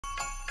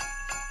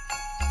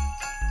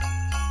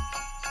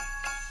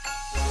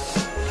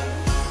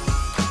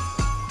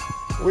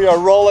We are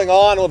rolling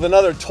on with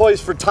another Toys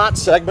for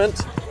Tots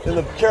segment in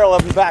the KARE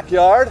 11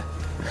 backyard.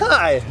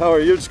 Hi, how are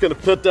you? Just gonna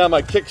put down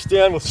my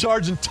kickstand with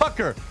Sergeant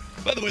Tucker.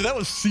 By the way, that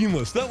was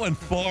seamless. That went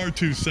far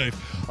too safe.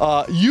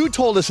 You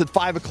told us at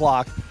 5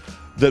 o'clock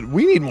that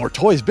we need more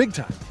toys big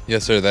time.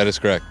 Yes, sir, that is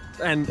correct.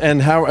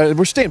 And how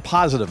we're staying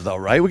positive though,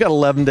 right? We got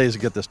 11 days to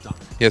get this done.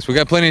 Yes, we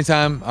got plenty of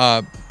time,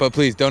 but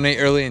please donate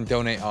early and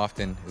donate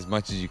often as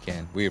much as you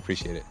can. We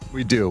appreciate it.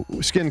 We do.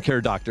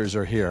 Skincare doctors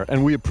are here,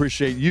 and we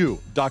appreciate you.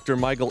 Dr.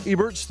 Michael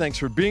Eberts, thanks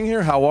for being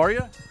here. How are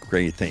you?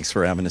 Great, thanks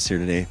for having us here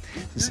today.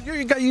 You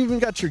even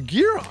got your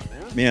gear on,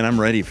 man. Man, I'm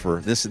ready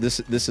for this.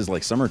 This is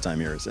like summertime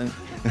here, isn't it?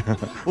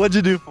 What'd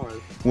you do for us?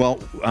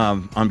 Well,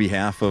 on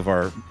behalf of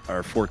our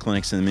 4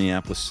 clinics in the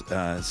Minneapolis,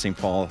 St.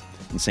 Paul,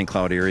 and St.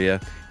 Cloud area,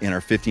 and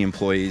our 50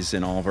 employees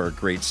and all of our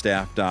great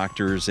staff,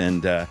 doctors,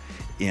 and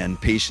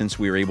patients,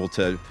 we were able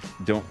to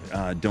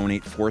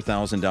donate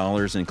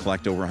 $4,000 and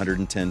collect over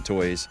 110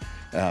 toys.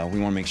 We want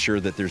to make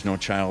sure that there's no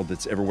child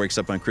that's ever wakes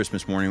up on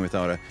Christmas morning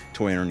without a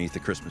toy underneath the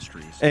Christmas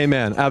trees.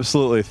 Amen.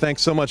 Absolutely.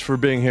 Thanks so much for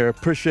being here.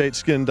 Appreciate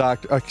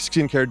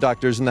skincare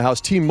doctors in the house.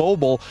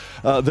 T-Mobile,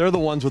 they're the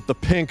ones with the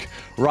pink,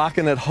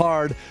 rocking it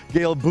hard.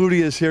 Gail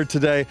Booty is here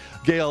today.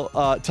 Gail,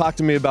 talk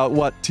to me about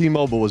what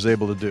T-Mobile was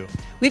able to do.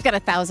 We've got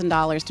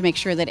 $1,000 to make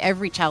sure that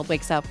every child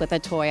wakes up with a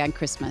toy on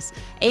Christmas.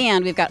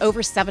 And we've got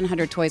over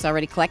 700 toys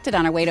already collected,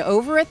 on our way to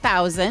over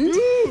 1,000.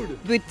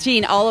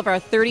 Between all of our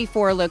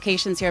 34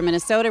 locations here in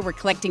Minnesota, we're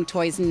collecting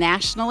toys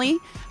nationally.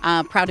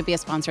 Proud to be a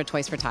sponsor of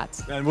Toys for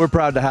Tots. And we're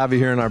proud to have you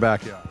here in our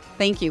backyard.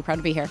 Thank you. Proud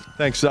to be here.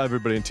 Thanks to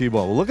everybody in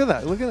T-Mobile. Well, look at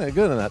that. Look at that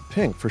good in that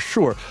pink, for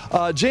sure.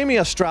 Jamie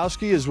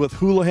Ostrowski is with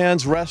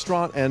Houlihan's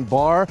Restaurant and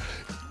Bar.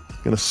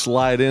 Gonna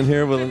slide in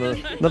here with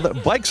another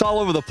bikes all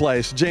over the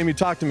place. Jamie,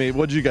 talk to me.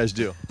 What did you guys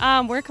do?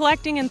 We're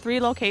collecting in 3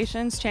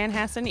 locations: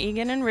 Chanhassen,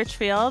 Eagan, and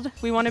Richfield.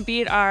 We want to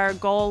beat our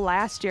goal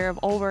last year of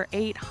over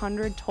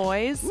 800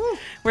 toys. Woo.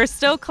 We're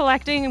still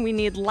collecting, and we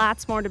need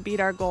lots more to beat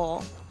our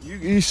goal.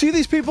 You see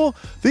these people?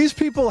 These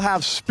people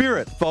have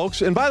spirit,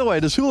 folks. And by the way,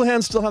 does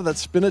Houlihan still have that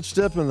spinach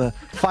dip and the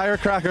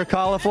firecracker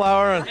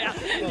cauliflower and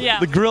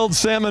the grilled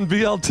salmon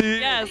BLT?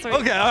 Yes.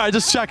 Okay, all right,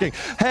 just checking.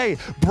 Hey,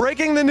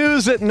 breaking the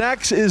news is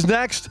next.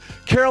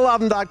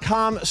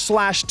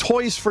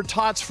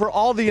 KARE11.com/toys-for-tots for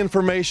all the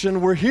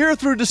information. We're here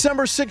through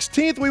December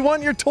 16th. We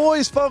want your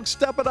toys, folks.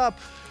 Step it up.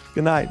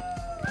 Good night.